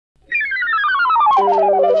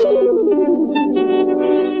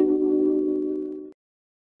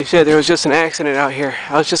Shit, there was just an accident out here.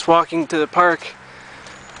 I was just walking to the park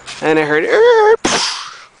and I heard "Err!"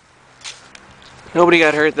 Nobody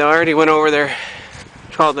got hurt though. I already went over there,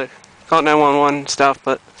 called 911 stuff,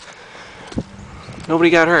 but nobody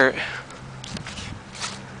got hurt.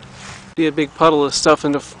 See a big puddle of stuff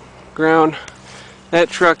in the ground. That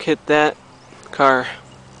truck hit that car.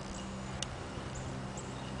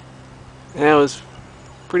 And that was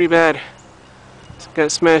pretty bad.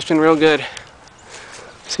 Got smashed in real good.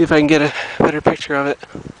 See if I can get a better picture of it.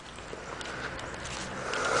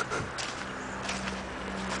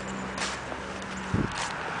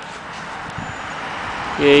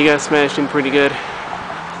 Yeah, you got smashed in pretty good.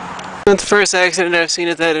 Not the first accident I've seen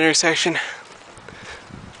at that intersection.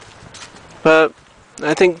 But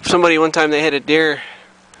I think somebody one time they hit a deer.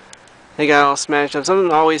 They got all smashed up. Something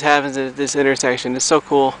always happens at this intersection. It's so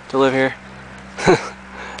cool to live here.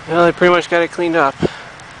 Well, they pretty much got it cleaned up.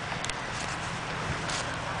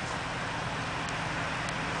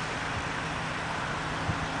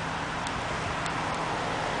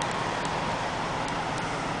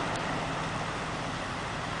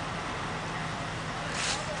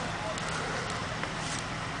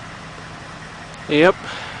 Yep,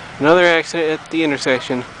 another accident at the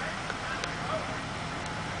intersection.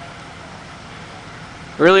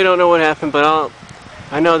 I really don't know what happened, but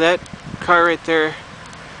I know that car right there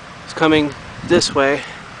is coming this way,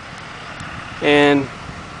 and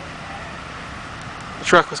the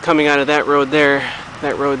truck was coming out of that road there,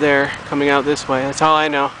 coming out this way. That's all I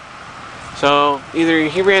know. So either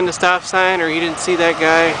he ran the stop sign, or he didn't see that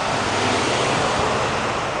guy,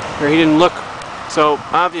 or he didn't look. So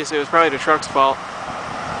obviously it was probably the truck's fault.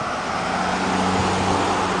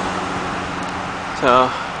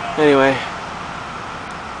 So anyway,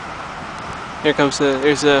 here comes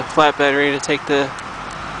there's a flatbed ready to take the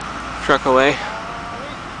truck away.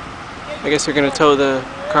 I guess they're gonna tow the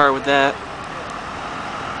car with that.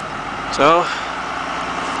 So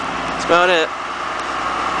that's about it.